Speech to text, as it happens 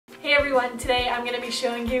Hey everyone, today I'm going to be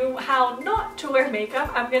showing you how not to wear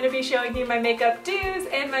makeup. I'm going to be showing you my makeup do's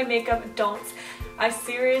and my makeup don'ts. I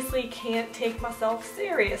seriously can't take myself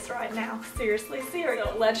serious right now. Seriously serious.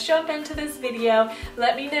 So let's jump into this video.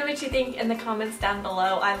 Let me know what you think in the comments down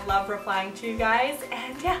below. I love replying to you guys,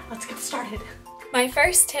 and yeah, let's get started. My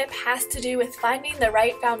first tip has to do with finding the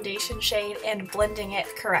right foundation shade and blending it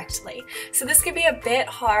correctly. So this could be a bit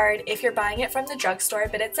hard if you're buying it from the drugstore,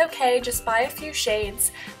 but it's okay, just buy a few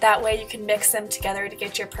shades. That way you can mix them together to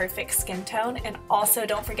get your perfect skin tone, and also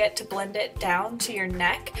don't forget to blend it down to your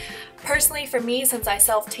neck. Personally, for me, since I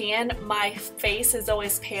self-tan, my face is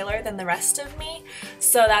always paler than the rest of me,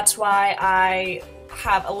 so that's why I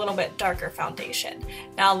have a little bit darker foundation.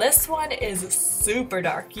 Now this one is super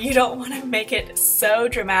dark. You don't want to make it so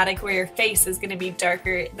dramatic where your face is going to be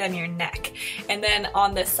darker than your neck. And then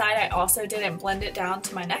on this side I also didn't blend it down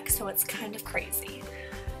to my neck, so it's kind of crazy.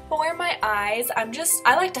 For my eyes,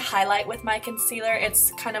 I like to highlight with my concealer.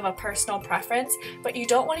 It's kind of a personal preference, but you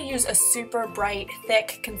don't want to use a super bright,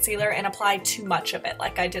 thick concealer and apply too much of it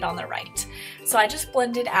like I did on the right. So I just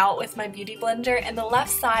blended out with my beauty blender, and the left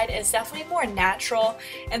side is definitely more natural,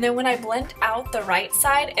 and then when I blend out the right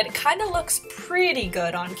side, it kind of looks pretty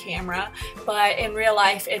good on camera, but in real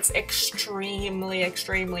life it's extremely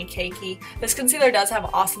cakey. This concealer does have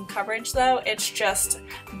awesome coverage though, it's just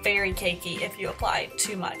very cakey if you apply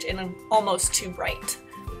too much and almost too bright.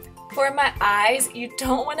 For my eyes, you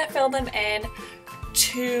don't want to fill them in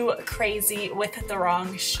too crazy with the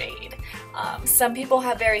wrong shade. Some people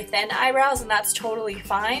have very thin eyebrows, and that's totally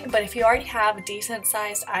fine, but if you already have decent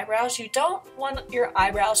sized eyebrows, you don't want your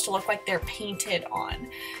eyebrows to look like they're painted on.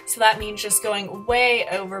 So that means just going way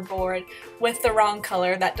overboard with the wrong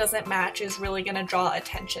color that doesn't match is really going to draw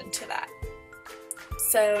attention to that.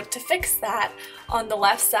 So to fix that, on the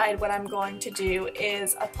left side, what I'm going to do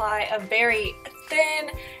is apply a very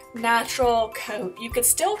thin, natural coat. You could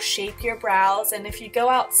still shape your brows, and if you go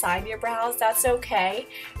outside your brows, that's okay.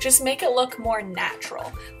 Just make it look more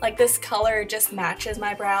natural. Like this color just matches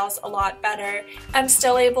my brows a lot better. I'm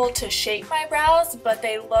still able to shape my brows, but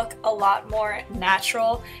they look a lot more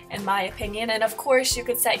natural in my opinion. And of course, you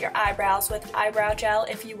could set your eyebrows with eyebrow gel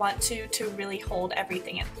if you want to really hold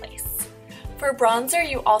everything in place. For bronzer,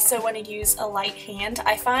 you also want to use a light hand.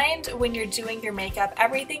 I find when you're doing your makeup,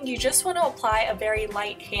 everything you just want to apply a very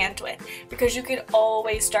light hand with, because you can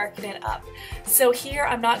always darken it up. So here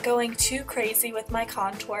I'm not going too crazy with my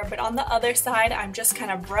contour, but on the other side I'm just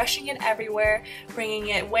kind of brushing it everywhere, bringing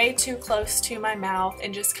it way too close to my mouth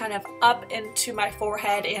and just kind of up into my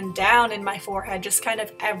forehead and down in my forehead, just kind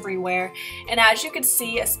of everywhere. And as you can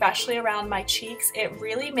see, especially around my cheeks, it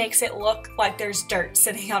really makes it look like there's dirt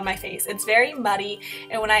sitting on my face. It's very muddy,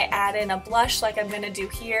 and when I add in a blush like I'm going to do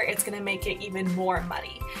here, it's going to make it even more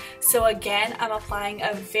muddy. So again, I'm applying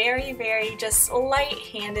a very just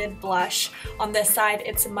light-handed blush. On this side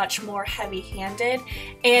it's much more heavy-handed,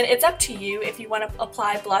 and it's up to you if you want to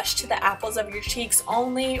apply blush to the apples of your cheeks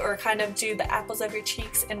only, or kind of do the apples of your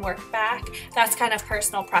cheeks and work back. That's kind of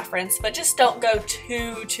personal preference, but just don't go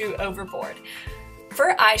too overboard.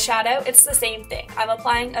 For eyeshadow, it's the same thing. I'm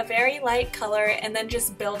applying a very light color and then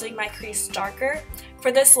just building my crease darker.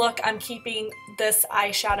 For this look, I'm keeping this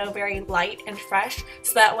eyeshadow very light and fresh,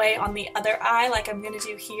 so that way on the other eye, like I'm going to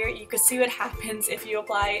do here, you can see what happens if you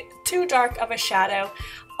apply too dark of a shadow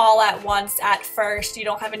all at once at first. You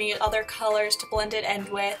don't have any other colors to blend it in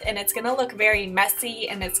with, and it's going to look very messy,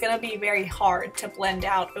 and it's going to be very hard to blend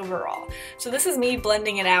out overall. So this is me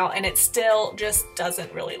blending it out, and it still just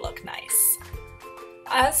doesn't really look nice.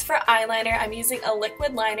 As for eyeliner, I'm using a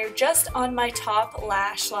liquid liner just on my top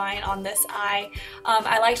lash line on this eye.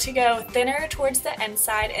 I like to go thinner towards the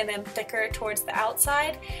inside and then thicker towards the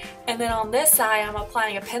outside. And then on this eye, I'm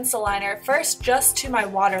applying a pencil liner first just to my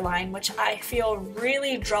waterline, which I feel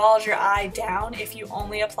really draws your eye down if you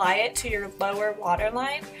only apply it to your lower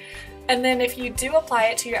waterline. And then if you do apply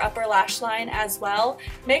it to your upper lash line as well,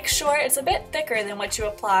 make sure it's a bit thicker than what you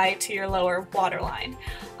apply to your lower waterline.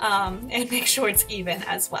 And make sure it's even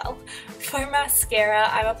as well. For mascara,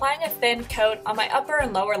 I'm applying a thin coat on my upper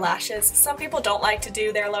and lower lashes. Some people don't like to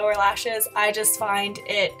do their lower lashes. I just find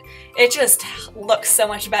it just looks so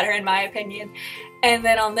much better in my opinion. And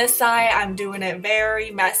then on this side, I'm doing it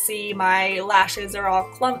very messy. My lashes are all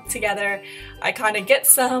clumped together. I kind of get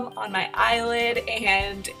some on my eyelid,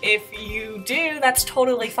 and if you do, that's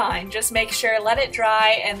totally fine. Just make sure, let it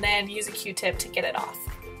dry, and then use a Q-tip to get it off.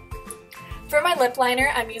 For my lip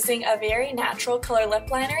liner, I'm using a very natural color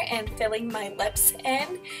lip liner and filling my lips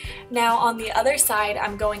in. Now on the other side,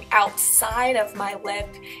 I'm going outside of my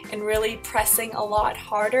lip and really pressing a lot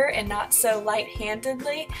harder and not so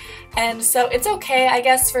light-handedly. And so it's okay, I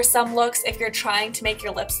guess, for some looks if you're trying to make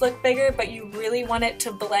your lips look bigger, but you really want it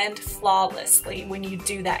to blend flawlessly when you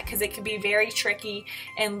do that, because it can be very tricky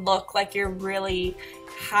and look like you really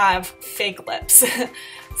have fake lips.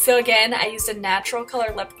 So again, I used a natural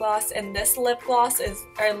color lip gloss, and this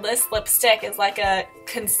this lipstick is like a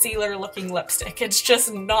concealer looking lipstick. It's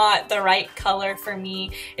just not the right color for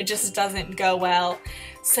me. It just doesn't go well.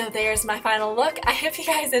 So there's my final look. I hope you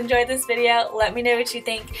guys enjoyed this video. Let me know what you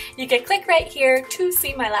think. You can click right here to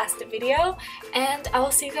see my last video, and I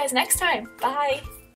will see you guys next time. Bye!